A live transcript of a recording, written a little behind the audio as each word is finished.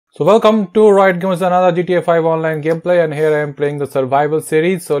So welcome to Riot Games, another GTA 5 online gameplay, and here I am playing the survival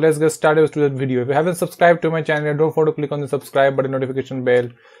series. So let's get started with today's video. If you haven't subscribed to my channel, don't forget to click on the subscribe button, notification bell,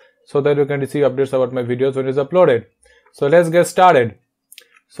 so that you can receive updates about my videos when it's uploaded. So let's get started.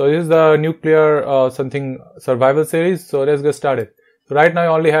 So this is the nuclear something survival series. So let's get started. So right now I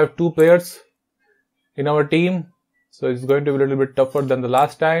only have 2 players in our team. So it's going to be a little bit tougher than the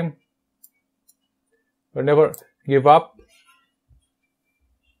last time. But never give up.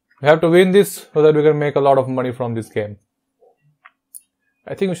 We have to win this so that we can make a lot of money from this game.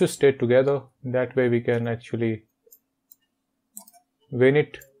 I think we should stay together. That way we can actually win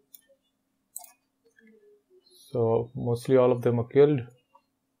it. So mostly all of them are killed.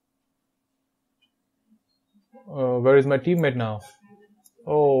 Where is my teammate now?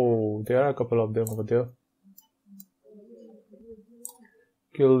 Oh, there are a couple of them over there.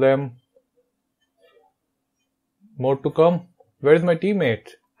 Kill them. More to come. Where is my teammate?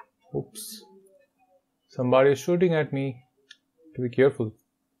 Oops. Somebody is shooting at me. To be careful.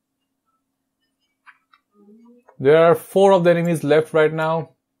 There are 4 of the enemies left right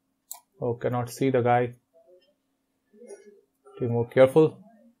now. Oh, cannot see the guy. Be more careful.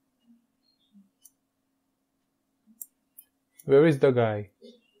 Where is the guy?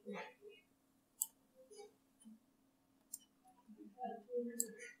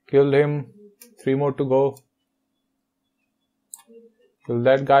 Killed him. 3 more to go. Kill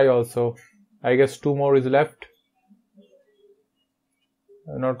that guy also. I guess 2 more is left.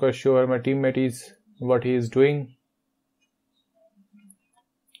 I'm not quite sure where my teammate is, what he is doing.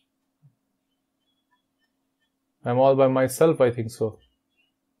 I'm all by myself, I think so.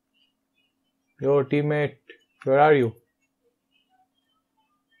 Yo, teammate, where are you?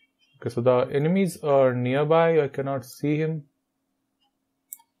 Okay, so the enemies are nearby. I cannot see him.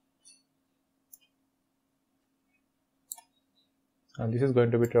 And this is going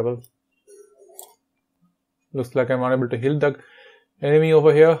to be trouble. Looks like I'm unable to heal the enemy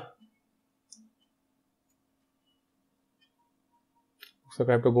over here. Looks like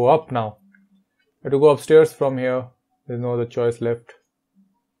I have to go up now. I have to go upstairs from here. There's no other choice left.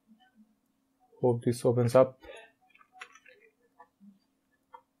 Hope this opens up.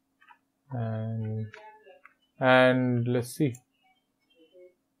 And let's see.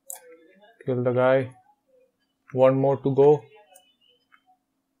 Kill the guy. 1 more to go.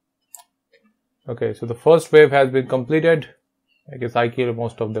 Okay, so the first wave has been completed. I guess I killed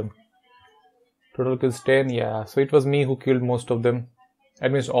most of them. Total kills 10. Yeah, so it was me who killed most of them.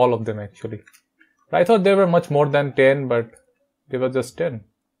 That means all of them actually. I thought there were much more than 10, but they were just 10.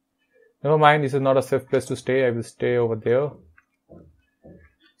 Never mind, this is not a safe place to stay. I will stay over there.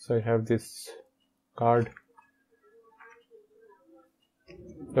 So I have this card.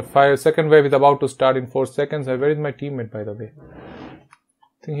 The second wave is about to start in 4 seconds. Where is my teammate, by the way?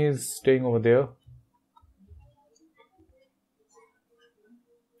 I think he's staying over there.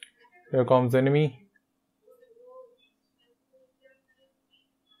 Here comes the enemy.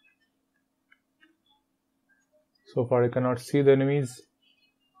 So far I cannot see the enemies.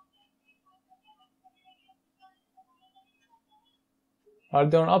 Are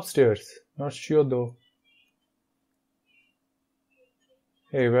they on upstairs? Not sure though.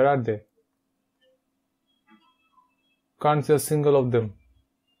 Hey, where are they? Can't see a single of them.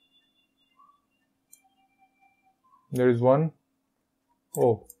 There is one.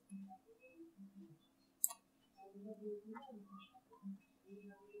 Oh.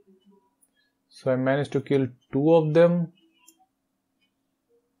 So I managed to kill 2 of them.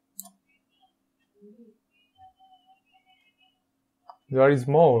 There is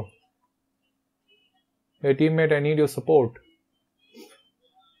more. Hey teammate, I need your support.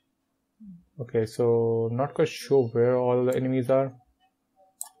 Okay, so not quite sure where all the enemies are.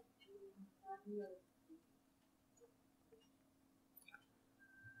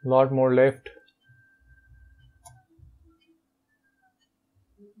 Lot more left.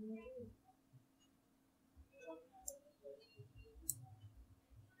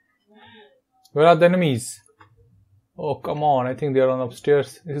 Where are the enemies? Oh, come on. I think they are on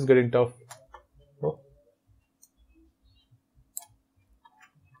upstairs. This is getting tough. Oh.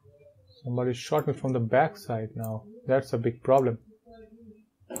 Somebody shot me from the back side now. That's a big problem.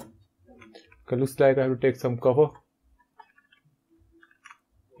 Okay, looks like I have to take some cover.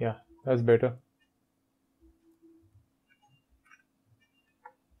 Yeah, that's better.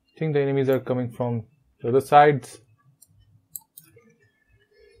 I think the enemies are coming from the other sides.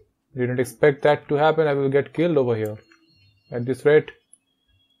 Didn't expect that to happen. I will get killed over here at this rate.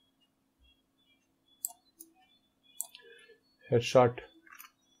 Headshot.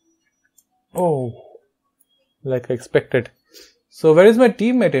 Oh, like I expected. So where is my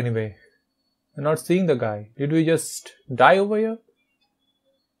teammate anyway? I'm not seeing the guy. Did we just die over here?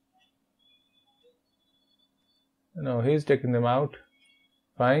 No, he's taking them out.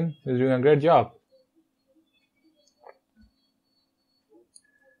 Fine, he's doing a great job.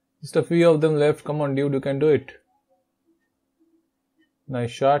 Just a few of them left. Come on, dude, you can do it.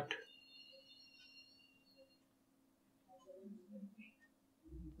 Nice shot.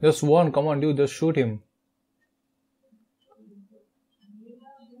 Just one. Come on, dude, just shoot him.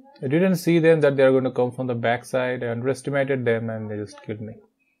 I didn't see them that they are going to come from the backside. I underestimated them and they just killed me.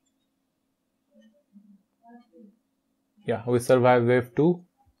 Yeah, we survived wave 2.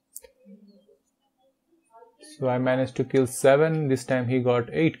 So I managed to kill 7. This time he got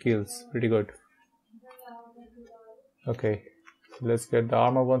 8 kills. Pretty good. Okay, so let's get the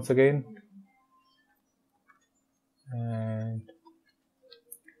armor once again. And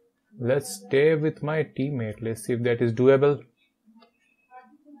let's stay with my teammate. Let's see if that is doable.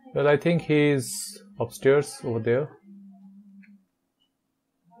 Well, I think he's upstairs over there.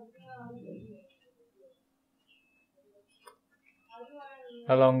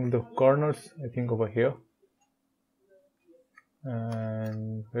 Along the corners, I think over here.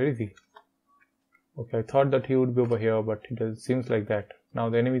 And where is he? Okay, I thought that he would be over here, but it seems like that. Now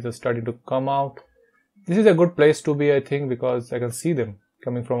the enemies are starting to come out. This is a good place to be, I think, because I can see them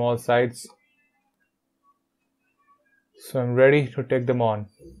coming from all sides. So I'm ready to take them on.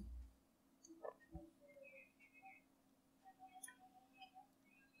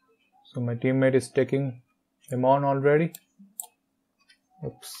 So my teammate is taking them on already.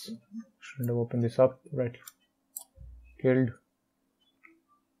 Oops, shouldn't have opened this up. Right, killed.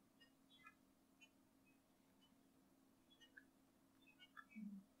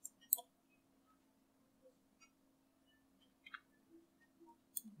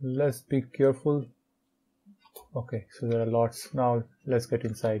 Let's be careful. Okay, so there are lots. Now let's get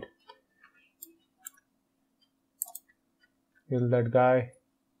inside. Kill that guy.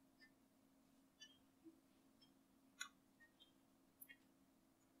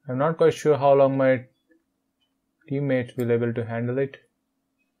 I'm not quite sure how long my teammate will be able to handle it.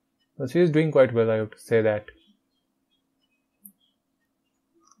 But she is doing quite well, I have to say that.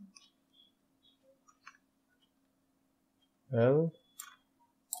 Well,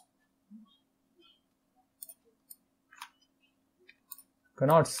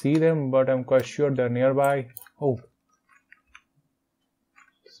 cannot see them, but I'm quite sure they're nearby. Oh,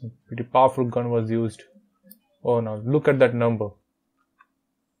 some pretty powerful gun was used. Oh no, look at that number.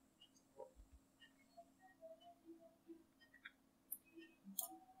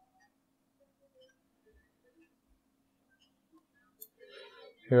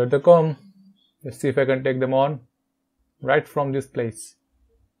 Here they come. Let's see if I can take them on right from this place.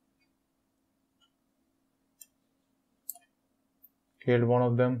 Killed one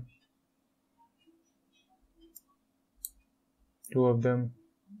of them. 2 of them.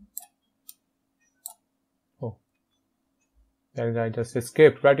 Oh, that guy just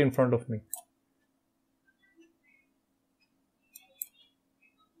escaped right in front of me.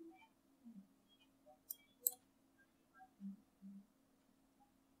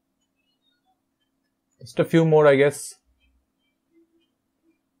 Just a few more, I guess.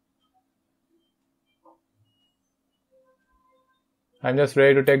 I'm just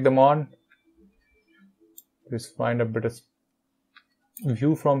ready to take them on. Let's find a better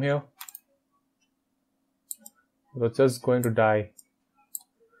view from here. We're just going to die.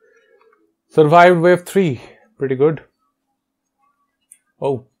 Survived wave 3. Pretty good.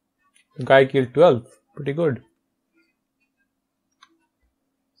 Oh, the guy killed 12. Pretty good.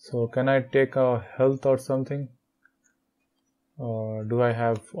 So can I take a health or something? Or do I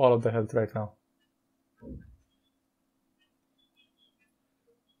have all of the health right now?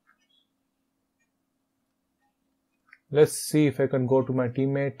 Let's see if I can go to my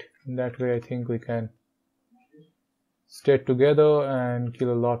teammate. That way I think we can stay together and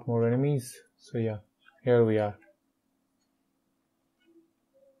kill a lot more enemies. So yeah, here we are.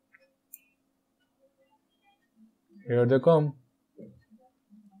 Here they come.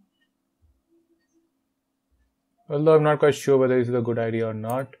 Although I'm not quite sure whether this is a good idea or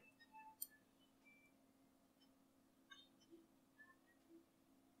not.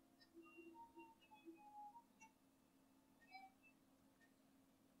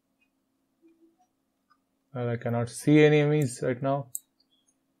 Well, I cannot see any enemies right now.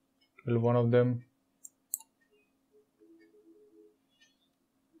 Kill one of them.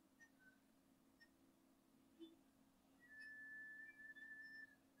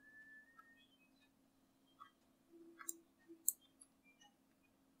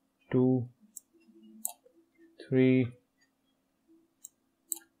 Two, 3,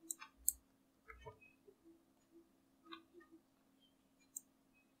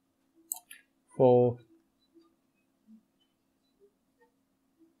 4.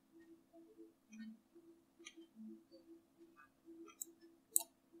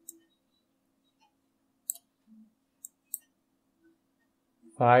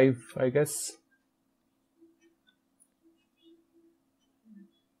 Five, I guess.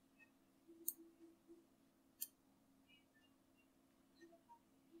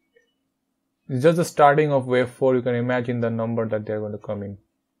 It's just the starting of wave 4. You can imagine the number that they're going to come in.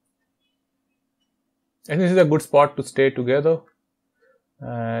 And this is a good spot to stay together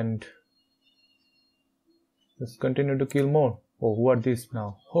and just continue to kill more. Oh, who are these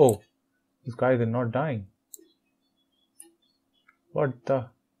now? Oh, these guys are not dying. What the?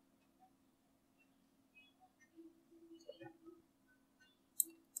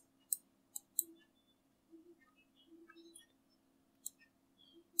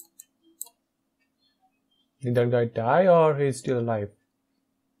 Did that guy die or he's still alive?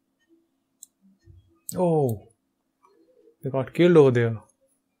 Oh, they got killed over there.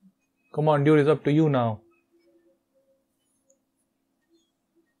 Come on, dude, it's up to you now.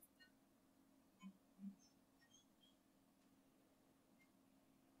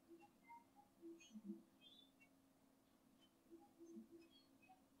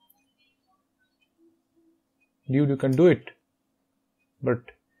 Dude, you can do it. But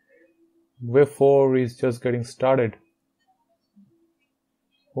wave 4 is just getting started.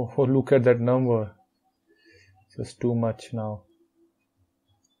 Oh, look at that number. It's just too much now.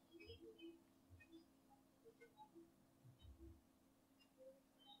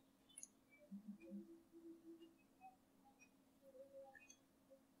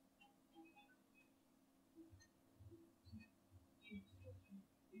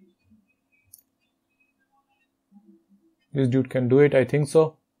 This dude can do it, I think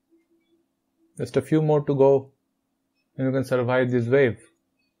so. Just a few more to go and you can survive this wave.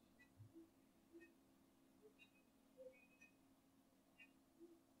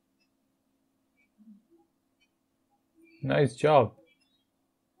 Nice job.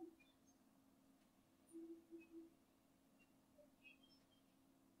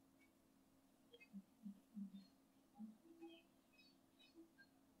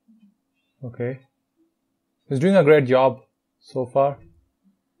 Okay. He's doing a great job so far.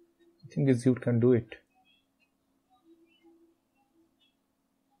 I think this dude can do it.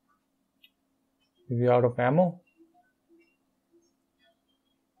 Is he out of ammo?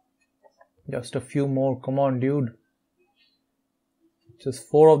 Just a few more. Come on, dude. Just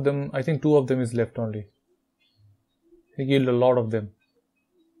 4 of them. I think 2 of them is left only. He killed a lot of them.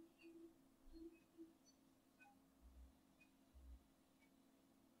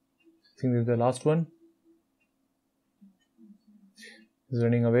 I think this is the last one. He's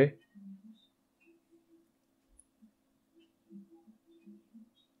running away.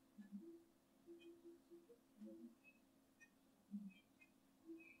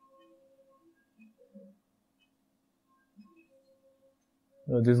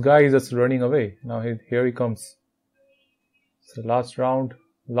 This guy is just running away. Now here he comes. It's the last round.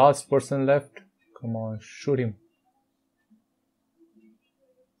 Last person left. Come on, shoot him.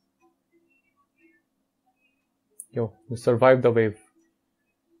 Yo, we survived the wave.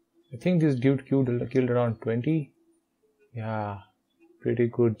 I think this dude killed around 20. Yeah, pretty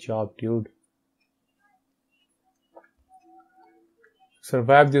good job, dude.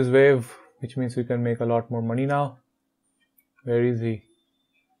 Survived this wave, which means we can make a lot more money now. Where is he?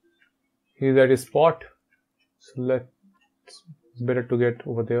 He's at his spot. So it's better to get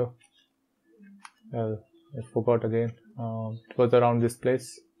over there. Well, I forgot again. It was around this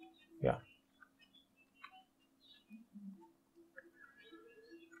place. Yeah.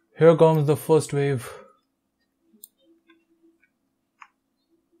 Here comes the first wave.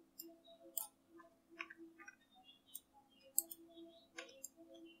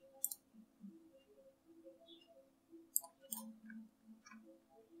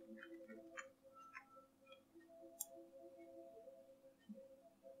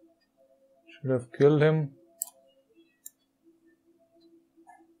 Should have killed him.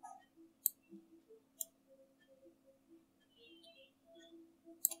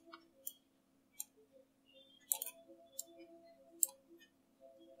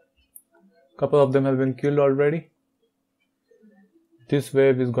 Couple of them have been killed already. This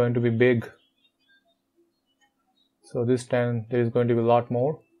wave is going to be big. So this time there is going to be a lot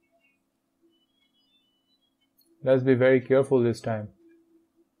more. Let's be very careful this time.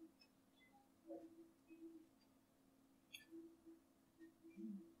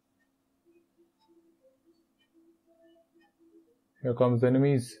 Here comes the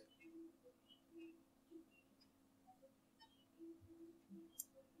enemies.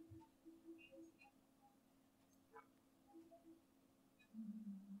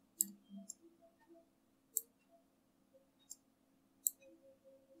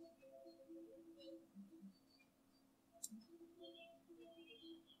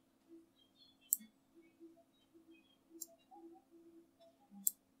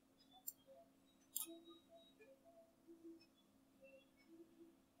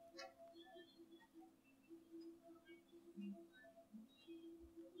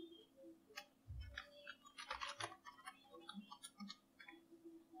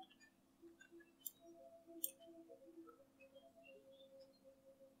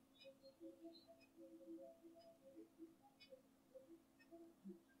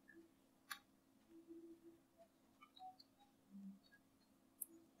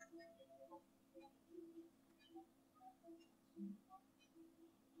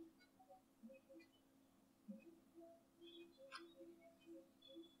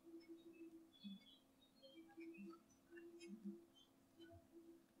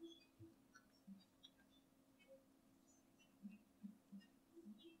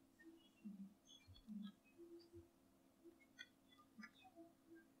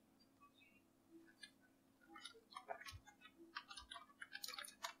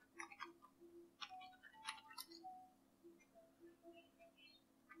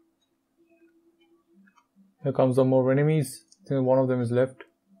 Here comes some more enemies. I think one of them is left.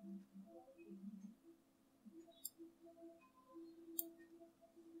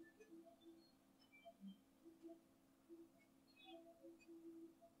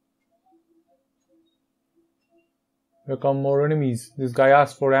 Here come more enemies. This guy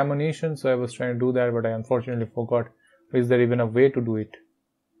asked for ammunition, so I was trying to do that, but I unfortunately forgot. Is there even a way to do it?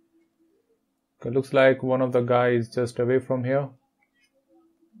 Okay, looks like one of the guys is just away from here.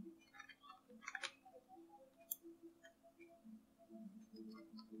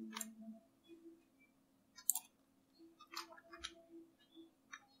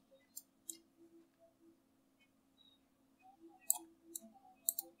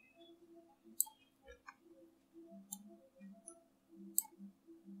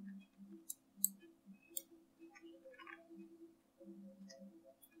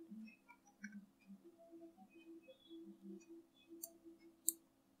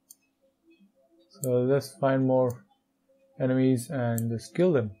 So let's find more enemies and just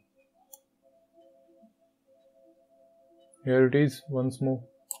kill them. Here it is, once more.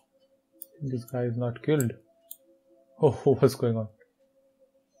 This guy is not killed. Oh, what's going on?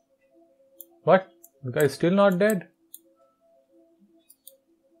 What? The guy is still not dead?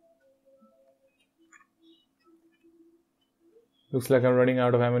 Looks like I'm running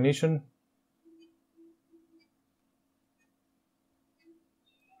out of ammunition.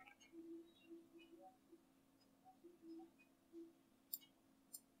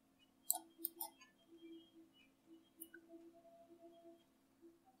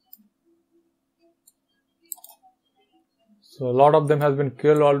 So a lot of them has been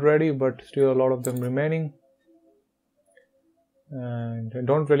killed already, but still a lot of them remaining. And I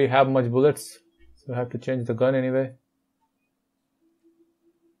don't really have much bullets, so I have to change the gun anyway.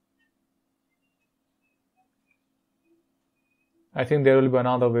 I think there will be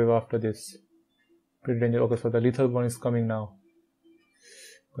another wave after this. Pretty dangerous. Okay, so the lethal one is coming now.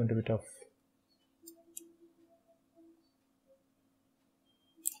 Going to be tough.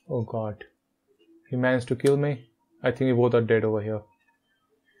 Oh god. He managed to kill me. I think we both are dead over here.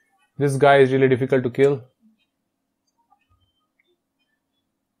 This guy is really difficult to kill.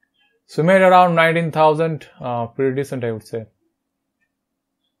 So we made around 19,000. Pretty decent, I would say.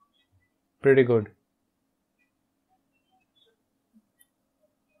 Pretty good.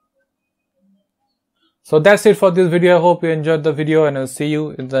 So that's it for this video. I hope you enjoyed the video, and I'll see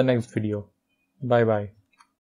you in the next video. Bye bye.